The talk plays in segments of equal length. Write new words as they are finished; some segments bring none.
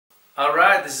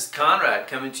Alright, this is Conrad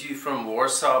coming to you from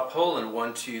Warsaw, Poland,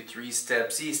 1, 2, 3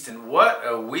 steps east. And what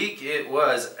a week it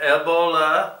was.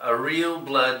 Ebola, a real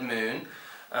blood moon,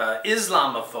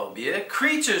 Islamophobia,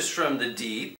 creatures from the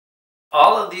deep,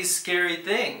 all of these scary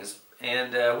things.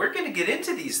 And we're going to get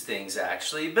into these things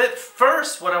actually. But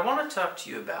first, what I want to talk to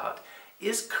you about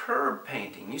is curb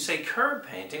painting. You say curb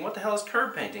painting? What the hell is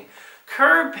curb painting?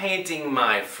 Curb painting,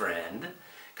 my friend.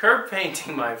 Curb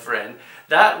painting, my friend,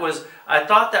 I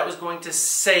thought that was going to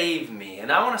save me.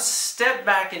 And I want to step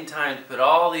back in time to put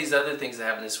all these other things that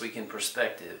happened this week in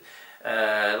perspective.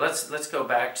 Let's go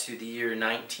back to the year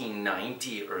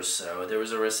 1990 or so. There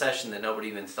was a recession that nobody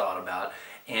even thought about,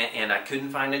 and I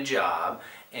couldn't find a job,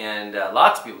 and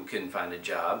lots of people couldn't find a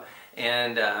job.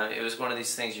 And it was one of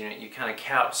these things, you kind of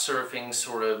couch surfing,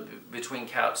 sort of between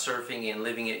couch surfing and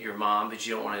living at your mom, but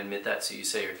you don't want to admit that, so you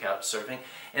say you're couch surfing.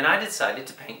 And I decided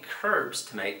to paint curbs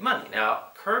to make money. Now,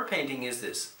 curb painting is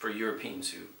this, for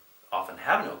Europeans who often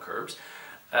have no curbs.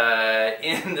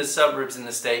 In the suburbs in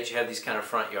the States, you have these kind of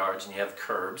front yards and you have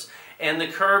curbs. And the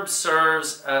curb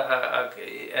serves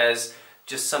as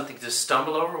just something to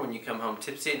stumble over when you come home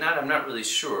tipsy at night. I'm not really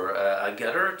sure. A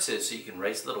gutter so you can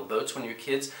race little boats when you're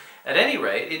kids. At any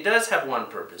rate, it does have one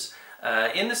purpose.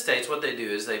 In the States, what they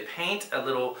do is they paint a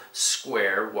little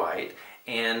square white,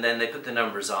 and then they put the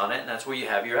numbers on it, and that's where you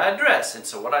have your address. And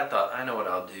so what I thought, I know what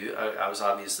I'll do. I was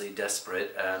obviously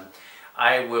desperate.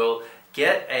 I will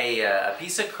get a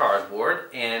piece of cardboard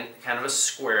and kind of a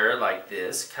square like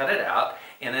this, cut it out,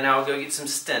 and then I'll go get some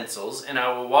stencils, and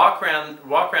I will walk around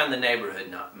the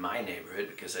neighborhood, not my neighborhood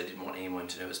because I didn't want anyone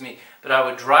to know it was me, but I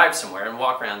would drive somewhere and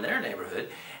walk around their neighborhood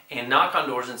and knock on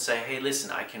doors and say, hey,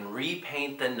 listen, I can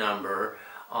repaint the number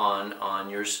on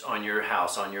your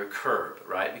house, on your curb,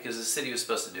 right? Because the city was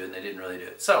supposed to do it and they didn't really do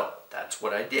it. So that's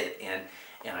what I did. And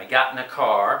I got in a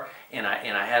car, and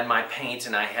I had my paint,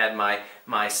 and I had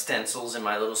my stencils in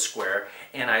my little square,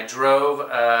 and I drove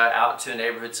out to a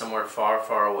neighborhood somewhere far,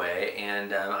 far away,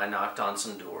 and I knocked on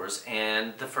some doors.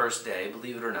 And the first day,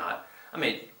 believe it or not,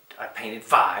 I painted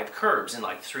 5 curbs in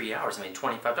like 3 hours. I made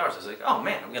 $25. I was like, oh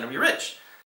man, I'm going to be rich.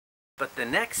 But the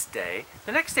next day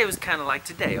was kind of like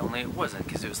today, only it wasn't,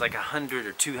 because it was like 100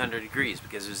 or 200 degrees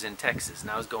because it was in Texas,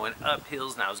 and I was going up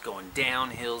hills and I was going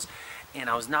down hills, and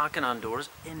I was knocking on doors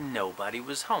and nobody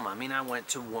was home. I mean, I went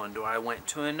to one door, I went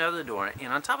to another door,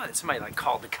 and on top of that, somebody like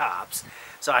called the cops,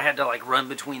 so I had to like run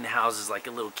between the houses like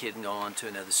a little kid and go on to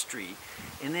another street.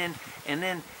 And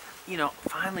then you know,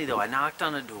 finally though, I knocked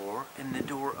on a door, and the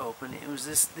door opened. It was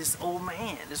this old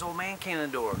man. This old man came to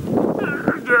the door,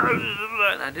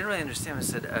 and I didn't really understand. I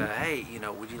said, hey, you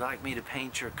know, would you like me to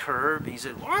paint your curb? And he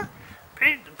said, what?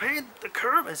 Paint the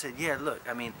curb? I said, yeah, look,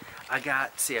 I mean, I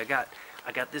got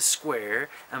this square.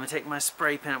 I'm going to take my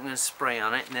spray pen, I'm going to spray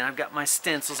on it, and then I've got my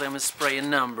stencils, I'm going to spray a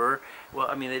number. Well,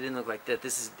 I mean, they didn't look like that.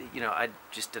 This is, you know, I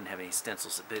just didn't have any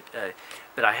stencils,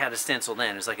 but I had a stencil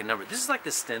then. It was like a number. This is like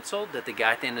the stencil that the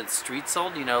guy at the end of the street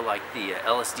sold, you know, like the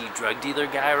LSD drug dealer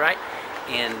guy, right?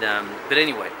 And, but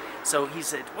anyway, so he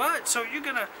said, what? So you're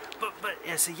going to, but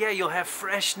I said, yeah, you'll have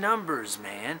fresh numbers,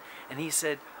 man. And he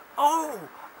said, oh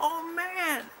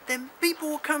man, then people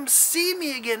will come see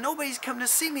me again. Nobody's come to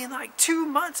see me in like 2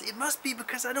 months. It must be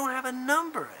because I don't have a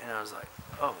number. And I was like,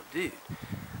 oh, dude.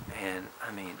 And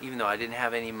I mean, even though I didn't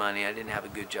have any money, I didn't have a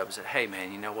good job, I said, hey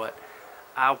man, you know what?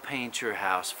 I'll paint your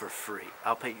house for free.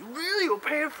 I'll paint you. Really? You'll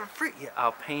pay it for free? Yeah,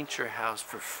 I'll paint your house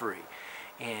for free.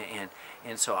 And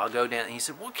so I'll go down, and he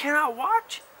said, well, can I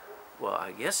watch? Well,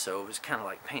 I guess so. It was kind of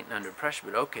like painting under pressure,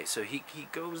 but okay. So he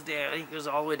goes down, he goes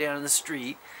all the way down in the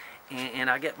street, and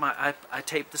I get I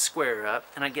tape the square up,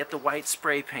 and I get the white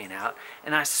spray paint out,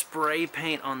 and I spray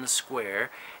paint on the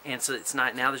square, and so it's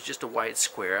not, now there's just a white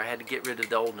square. I had to get rid of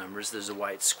the old numbers. There's a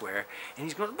white square, and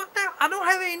he's going, but I don't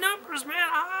have any numbers, man.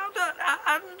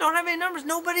 I don't have any numbers.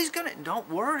 Nobody's gonna. Don't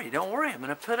worry. I'm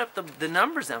gonna put up the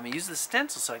numbers. I'm gonna use the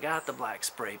stencil. So I got out the black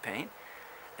spray paint,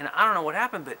 and I don't know what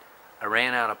happened, but I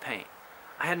ran out of paint.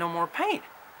 I had no more paint,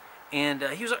 and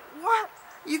he was like, what?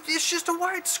 It's just a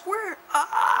white square.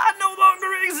 I no longer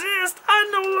exist. I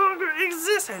no longer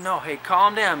exist. I know. Hey,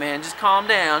 calm down, man. Just calm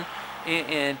down.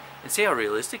 And see how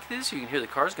realistic it is? You can hear the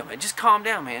cars coming. Just calm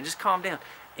down, man. Just calm down.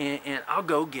 And I'll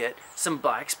go get some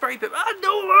black spray paint. I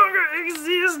no longer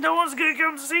exist. No one's going to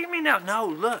come see me now. No,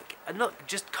 look.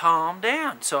 Just calm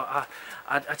down. So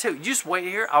I tell you, just wait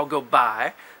here. I'll go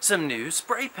buy some new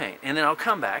spray paint. And then I'll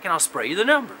come back and I'll spray you the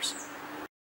numbers.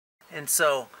 And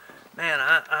so, man,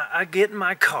 I get in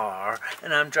my car,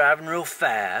 and I'm driving real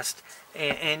fast,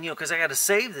 And you know, because I got to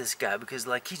save this guy because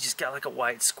like he's just got like a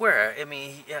white square. I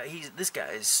mean, this guy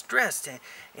is stressed,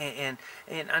 and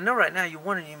I know right now you're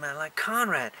wondering, man, like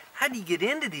Conrad, how do you get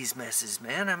into these messes,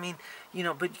 man? I mean, you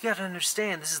know, but you got to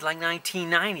understand, this is like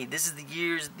 1990. These are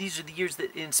the years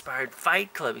that inspired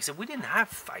Fight Club. Except we didn't have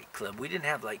Fight Club. We didn't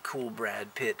have like cool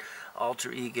Brad Pitt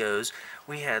alter egos.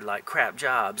 We had like crap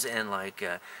jobs and like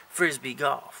Frisbee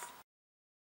golf.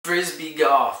 Frisbee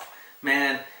golf,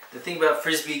 man. The thing about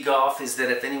Frisbee golf is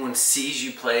that if anyone sees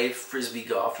you play Frisbee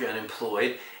golf, you're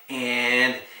unemployed.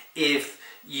 And if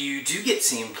you do get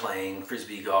seen playing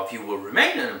Frisbee golf, you will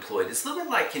remain unemployed. It's a little bit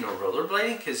like, you know,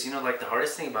 rollerblading, because, you know, like the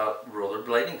hardest thing about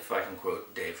rollerblading, if I can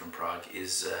quote Dave from Prague,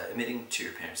 is admitting to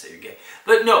your parents that you're gay.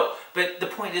 But no, but the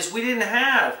point is we didn't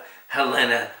have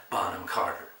Helena Bonham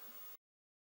Carter.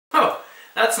 Oh,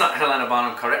 that's not Helena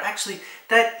Bonham Carter. Actually,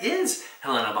 that is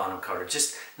Helena Bonham Carter,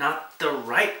 just not the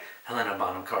right Helena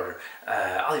Bonham Carter.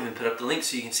 I'll even put up the link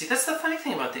so you can see. That's the funny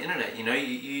thing about the internet. You know,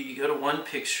 you go to one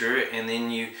picture and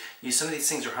then you some of these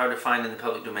things are hard to find in the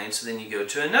public domain, so then you go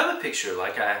to another picture.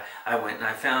 Like I went and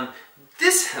I found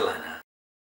this Helena.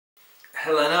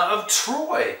 Helena of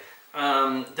Troy.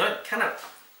 Doesn't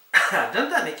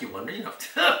that make you wonder? You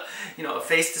know, a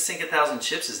face to sink 1,000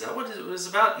 ships. Is that what it was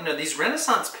about? You know, these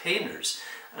Renaissance painters.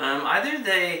 Either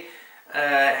they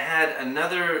had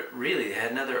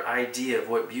another idea of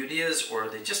what beauty is, or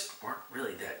they just weren't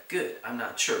really that good. I'm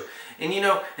not sure. And you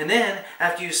know, and then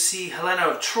after you see Helena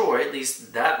of Troy, at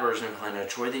least that version of Helena of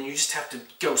Troy, then you just have to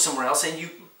go somewhere else, and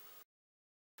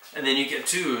then you get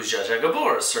to Zsa Zsa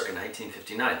Gabor, circa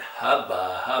 1959.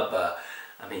 Hubba.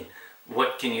 I mean,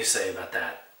 what can you say about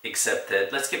that? Except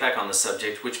that, let's get back on the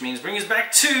subject, which means bring us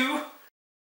back to...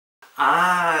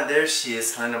 Ah, there she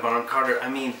is, Helena Bonham Carter. I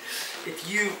mean, if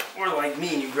you were like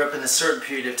me and you grew up in a certain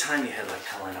period of time, you had like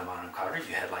Helena Bonham Carter,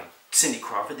 you had like Cindy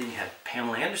Crawford, then you had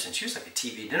Pamela Anderson. She was like a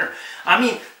TV dinner. I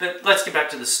mean, but let's get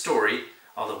back to the story,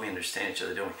 although we understand each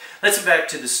other, don't we? Let's get back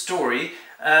to the story,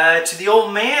 to the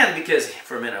old man, because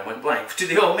for a minute I went blank. To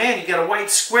the old man, you got a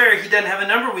white square, he doesn't have a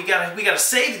number, we gotta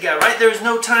save the guy, right? There's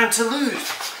no time to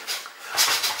lose.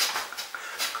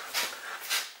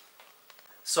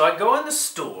 So I go in the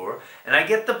store and I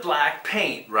get the black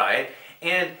paint, right?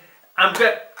 And I'm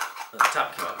good. The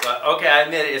top came up. Okay, I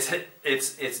admit it,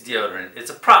 it's deodorant. It's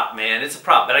a prop, man. It's a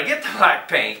prop. But I get the black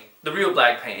paint, the real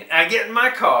black paint. I get in my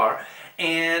car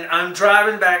and I'm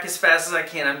driving back as fast as I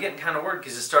can. I'm getting kind of worried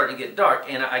because it's starting to get dark.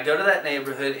 And I go to that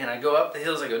neighborhood and I go up the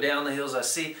hills. I go down the hills. I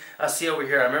see over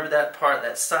here. I remember that part,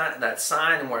 that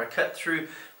sign, and where I cut through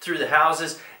the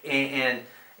houses. And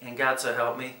God so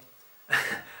help me,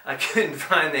 I couldn't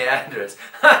find the address.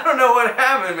 I don't know what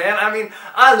happened, man. I mean,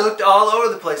 I looked all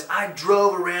over the place. I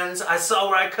drove around. I saw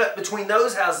where I cut between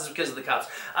those houses because of the cops.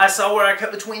 I saw where I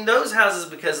cut between those houses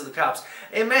because of the cops.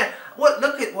 And man,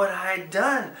 look at what I had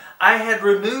done. I had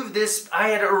removed this, I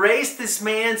had erased this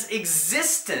man's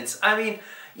existence. I mean,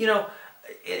 you know,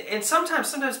 and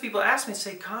sometimes people ask me,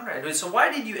 say, Conrad, so why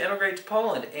did you emigrate to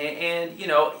Poland? And you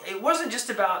know, it wasn't just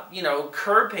about, you know,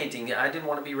 curb painting. I didn't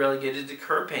want to be relegated to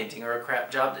curb painting or a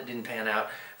crap job that didn't pan out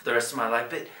for the rest of my life.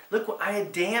 But look, I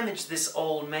had damaged this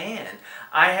old man.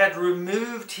 I had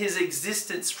removed his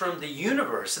existence from the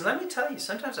universe. And let me tell you,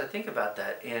 sometimes I think about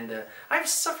that, and I've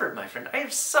suffered, my friend. I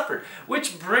have suffered.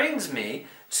 Which brings me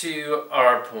to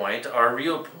our point, our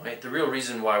real point, the real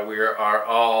reason why we are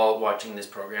all watching this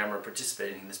program or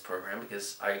participating in this program,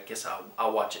 because I guess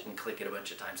I'll watch it and click it a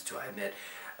bunch of times too, I admit,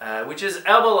 which is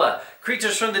Ebola,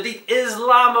 creatures from the deep,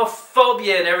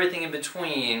 Islamophobia, and everything in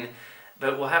between.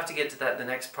 But we'll have to get to that in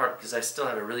the next part because I still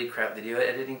have a really crap video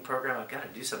editing program. I've got to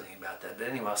do something about that. But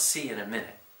anyway, I'll see you in a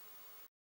minute.